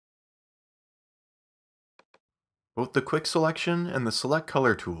Both the Quick Selection and the Select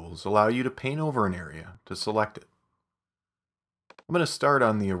Color tools allow you to paint over an area to select it. I'm going to start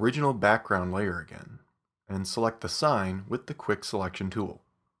on the original background layer again, and select the sign with the Quick Selection tool.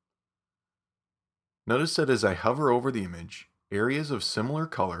 Notice that as I hover over the image, areas of similar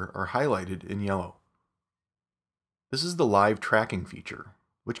color are highlighted in yellow. This is the live tracking feature,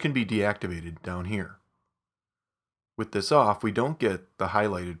 which can be deactivated down here. With this off, we don't get the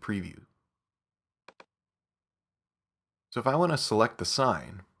highlighted preview. So if I want to select the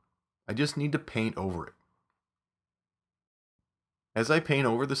sign, I just need to paint over it. As I paint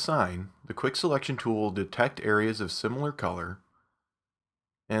over the sign, the Quick Selection tool will detect areas of similar color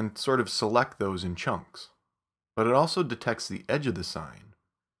and sort of select those in chunks. But it also detects the edge of the sign,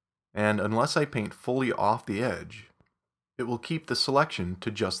 and unless I paint fully off the edge, it will keep the selection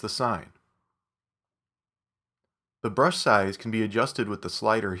to just the sign. The brush size can be adjusted with the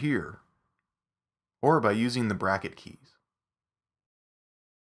slider here, or by using the bracket keys.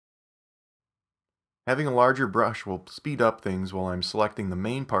 Having a larger brush will speed up things while I'm selecting the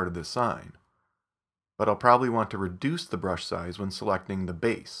main part of the sign, but I'll probably want to reduce the brush size when selecting the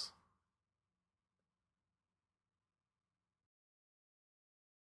base.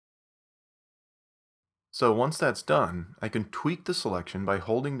 So once that's done, I can tweak the selection by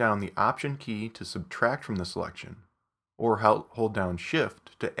holding down the Option key to subtract from the selection, or hold down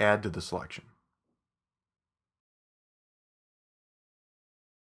Shift to add to the selection.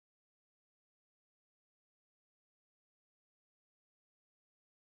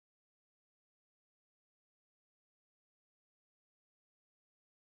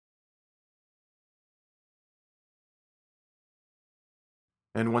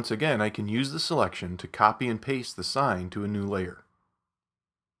 And once again, I can use the selection to copy and paste the sign to a new layer.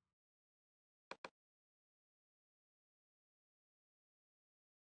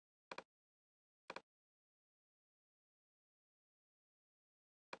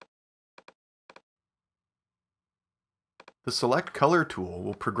 The Select Color tool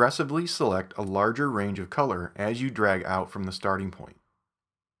will progressively select a larger range of color as you drag out from the starting point.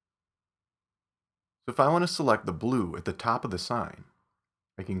 So if I want to select the blue at the top of the sign,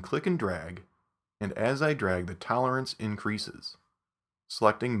 I can click and drag, and as I drag, the tolerance increases,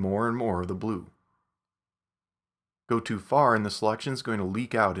 selecting more and more of the blue. Go too far and the selection is going to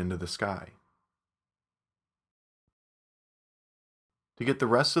leak out into the sky. To get the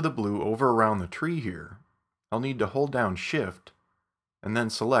rest of the blue over around the tree here, I'll need to hold down Shift and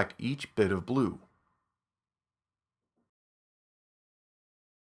then select each bit of blue.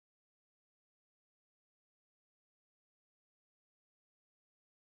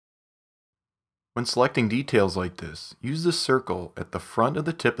 When selecting details like this, use the circle at the front of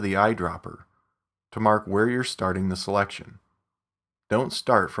the tip of the eyedropper to mark where you're starting the selection. Don't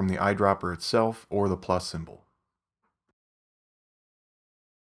start from the eyedropper itself or the plus symbol.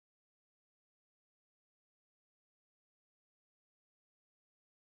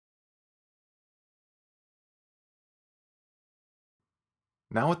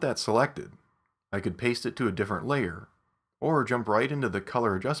 Now with that selected, I could paste it to a different layer, or jump right into the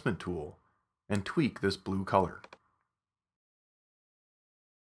color adjustment tool and tweak this blue color.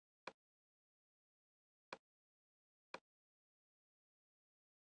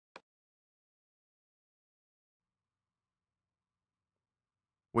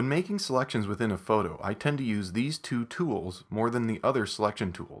 When making selections within a photo, I tend to use these two tools more than the other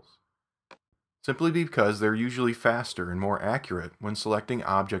selection tools, simply because they're usually faster and more accurate when selecting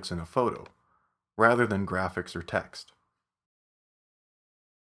objects in a photo, rather than graphics or text.